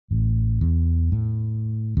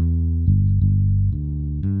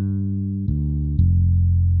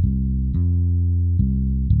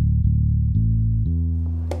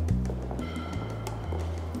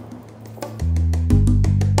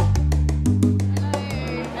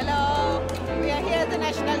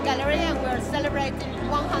celebrating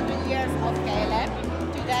 100 years of KLM.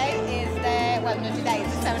 Today is the, well not today,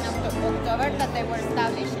 it's the 7th of October that they were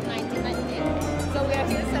established in 1919. So we are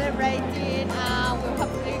here celebrating, we're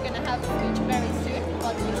hopefully going to have a speech very soon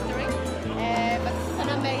about history. But it's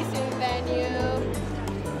an amazing venue.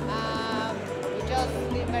 We just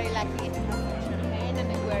been very lucky to have some champagne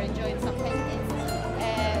and then we're enjoying some paintings.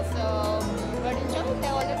 So we're enjoying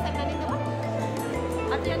the oldest airline in the world.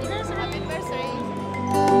 Happy anniversary! Happy anniversary!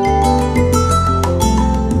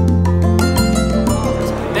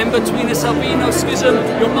 Then between the Salvino schism,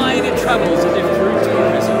 your mind it travels as if through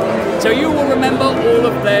tourism. So you will remember all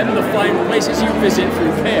of them, the fine places you visit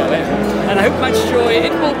through KLM, and I hope much joy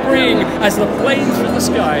it will bring as the plane through the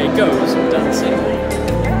sky goes dancing.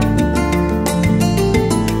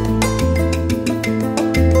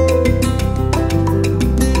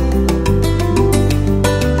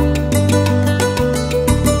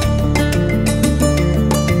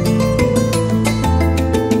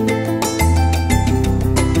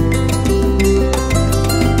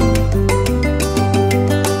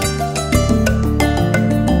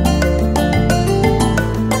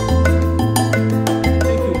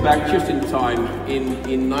 Just in time,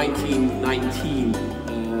 in 1919,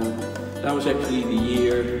 that was actually the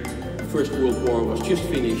year the First World War was just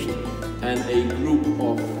finished, and a group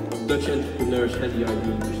of Dutch entrepreneurs had the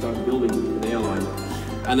idea to start building an airline.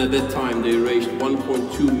 And at that time they raised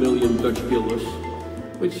 1.2 million Dutch guilders,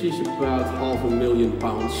 which is about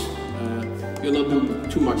 £500,000. You'll not do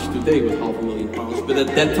too much today with £500,000, but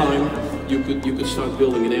at that time you could start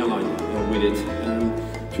building an airline with it.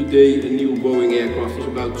 Today, a new Boeing aircraft is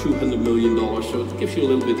about $200 million, so it gives you a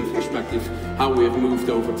little bit of perspective how we have moved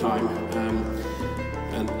over time.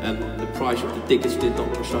 And the price of the tickets did not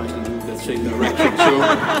precisely move that same direction. So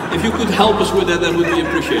if you could help us with that, that would be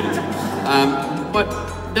appreciated. But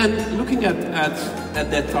then looking at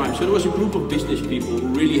that time, so there was a group of business people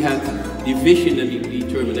who really had the vision and the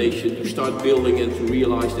determination to start building and to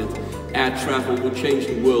realize that air travel would change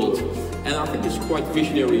the world. And I think it's a quite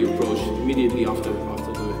visionary approach immediately after the war.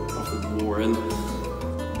 And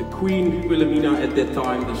the Queen Wilhelmina at that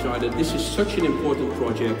time decided this is such an important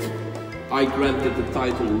project. I granted the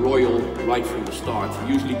title Royal right from the start.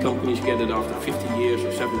 Usually companies get it after 50 years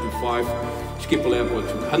or 75. Schiphol Airport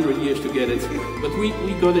took 100 years to get it. But we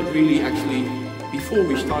got it really actually before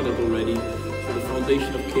we started already. So the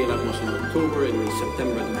foundation of KLM was in October, and in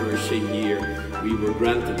September the very same year we were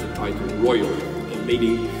granted the title Royal,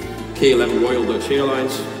 meaning KLM Royal Dutch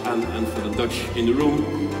Airlines, and for the Dutch in the room,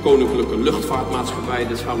 Koninklijke Luchtvaartmaatschappij.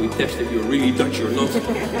 That's how we test if you're really Dutch or not.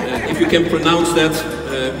 If you can pronounce that,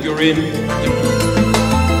 you're in.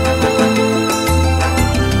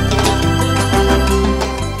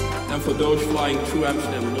 And for those flying through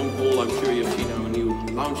Amsterdam long haul, I'm sure you've seen our new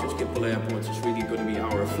lounge at Schiphol Airport. It's really going to be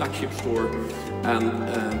our flagship store,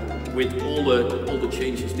 and with all the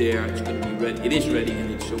changes there, it's going to be ready. It is ready, and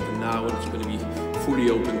it's open now, and it's going to be fully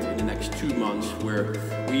opened in the next 2 months, where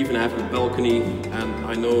we even have a balcony. And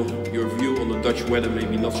I know your view on the Dutch weather may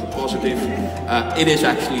be not so positive. It is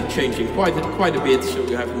actually changing quite a bit, so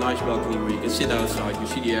we have a nice balcony where you can sit outside, you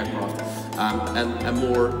see the aircraft, and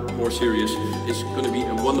more serious, it's going to be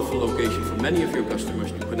a wonderful location for many of your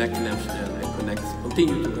customers to connect in Amsterdam and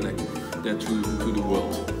continue to connect there to the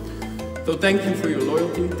world. So thank you for your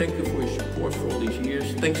loyalty, thank you for your support for all these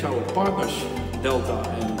years. Thanks to our partners, Delta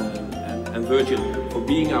and Virgin, for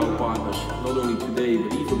being our partners, not only today,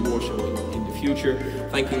 but even more so in the future.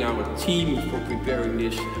 Thanking our team for preparing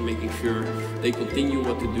this and making sure they continue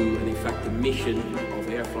what to do. And in fact, the mission of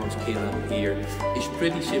Air France KLM here is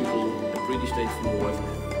pretty simple and pretty straightforward: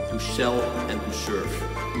 to sell and to serve.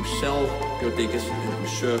 To sell your tickets and to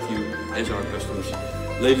serve you as our customers.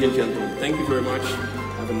 Ladies and gentlemen, thank you very much.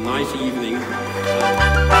 Have a nice evening.